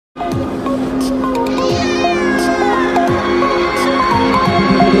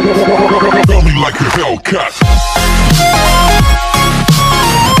Tell me like a Hellcat.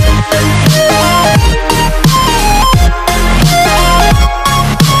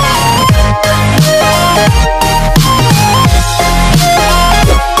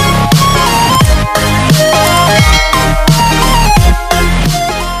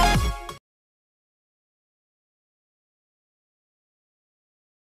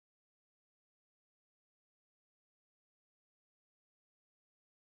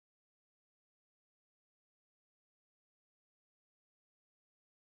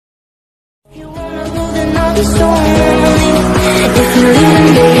 You wanna go, then I'll be so lonely. If you're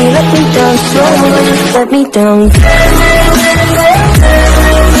leaving, baby, let me down slowly. Let me down.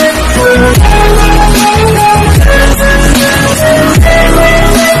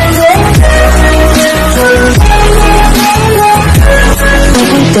 Let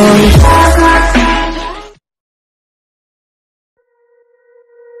me down.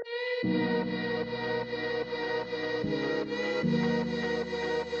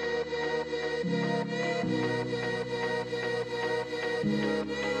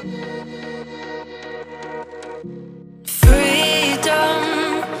 Freedom,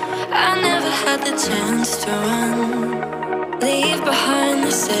 I never had the chance to run. Leave behind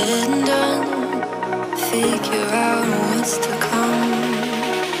the said and done. Figure out what's to come.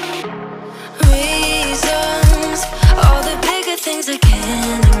 Reasons, all the bigger things I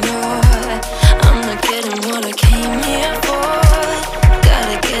can't ignore. I'm not getting what I came here for.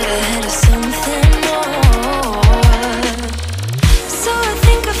 Gotta get ahead of something more. So I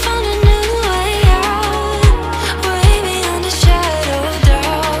think I found a new way out, way beyond a shadow of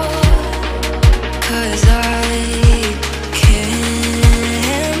doubt. 'Cause I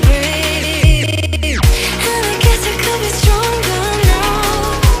can't breathe, and I guess I could be stronger now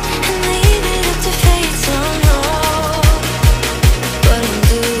and leave it up to fate somehow. But I'm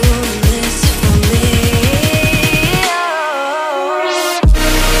doing this for me.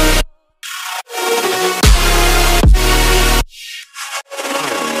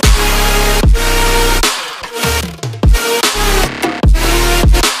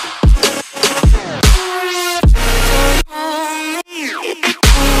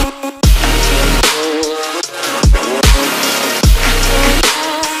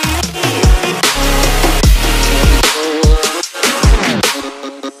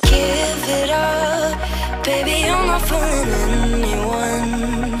 Give it up, baby, I'm not fooling anyone.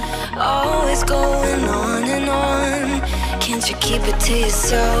 Always going on and on. Can't you keep it to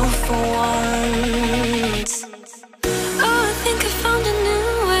yourself for once? Oh, I think I found a new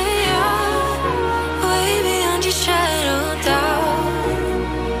way out, way beyond your shadow of doubt.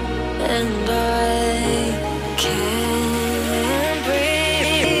 And I can't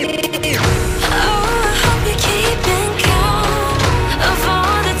breathe. Oh, I hope you're keeping count of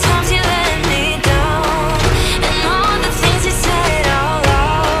all the times you let me down, and all the things you said out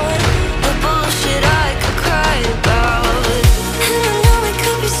loud, the bullshit I could cry about. And I know we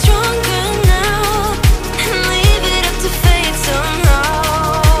could be stronger now and leave it up to fate somehow.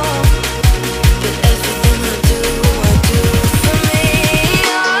 But everything I do for me.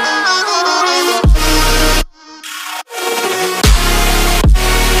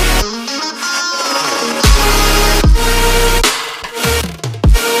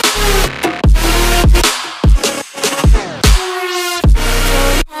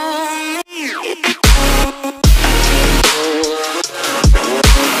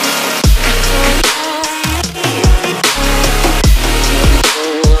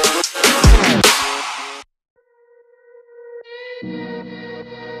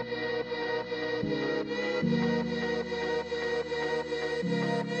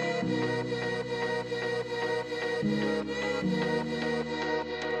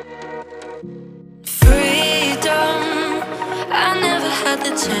 Freedom, I never had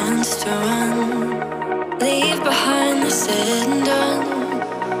the chance to run. Leave behind the said and done.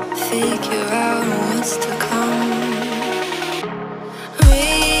 Figure out what's to come.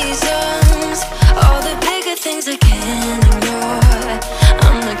 Reasons, all the bigger things I can't ignore.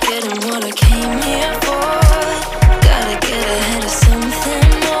 I'm not getting what I came here for. Gotta get ahead of something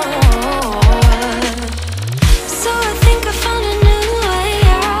more. So I think I found a new way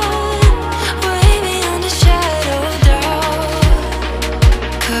out, way beyond a shadow of doubt.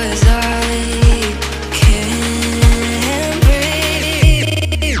 'Cause I can't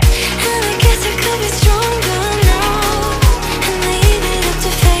breathe, and I guess I could be stronger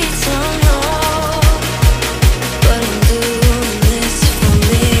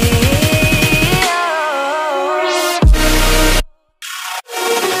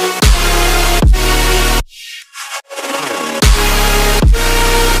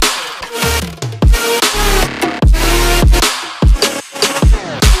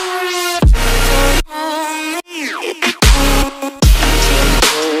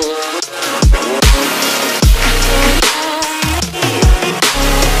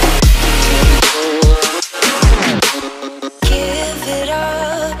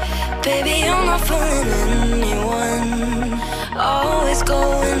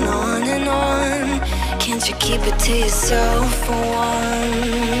going on and on. Can't you keep it to yourself for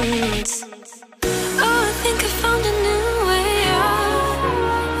once? Oh, I think I found a new way out,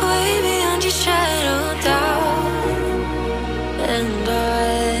 way beyond your shadow doubt. And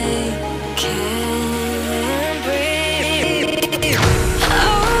I can't breathe.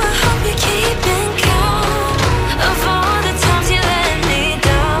 Oh, I hope you're keeping count of all the times you let me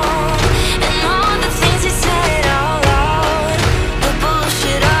down, and all the things you said out loud, the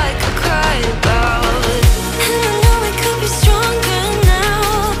bullshit I could cry about. And I know we could be stronger now,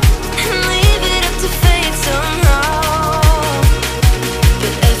 and leave it up to fate somehow.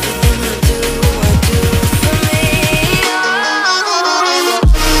 But everything I do for me.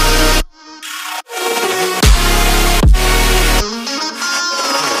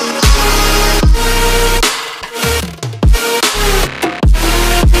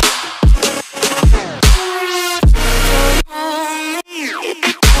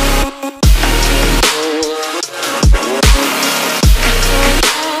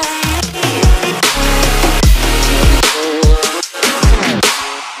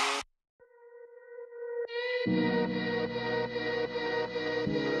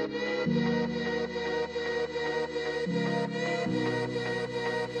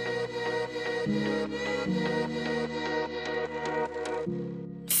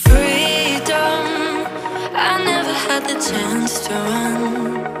 Freedom, I never had the chance to run,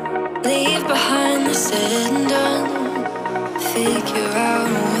 leave behind the said and done, figure out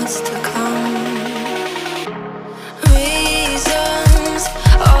what's to come. Reasons,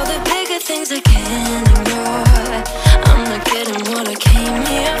 all the bigger things I can't ignore. I'm not getting what I came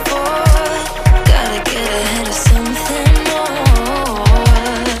here for. Gotta get ahead of something more.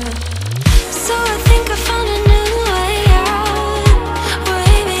 So I think I found a new way out,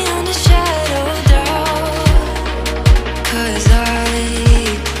 way beyond a shadow of doubt. 'Cause I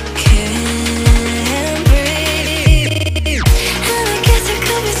can't breathe. And I guess I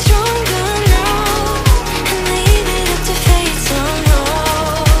could be stronger now, and leave it up to fate somehow.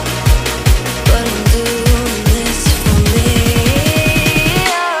 But I'm doing this for me.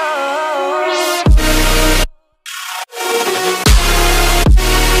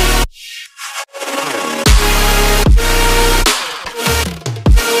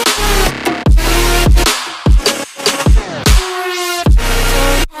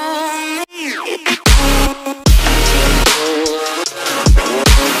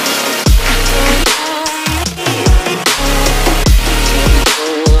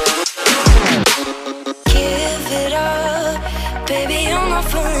 Give it up, baby, you're not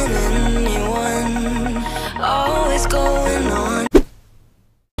fooling anyone. Always going on.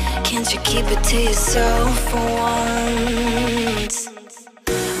 Can't you keep it to yourself for once?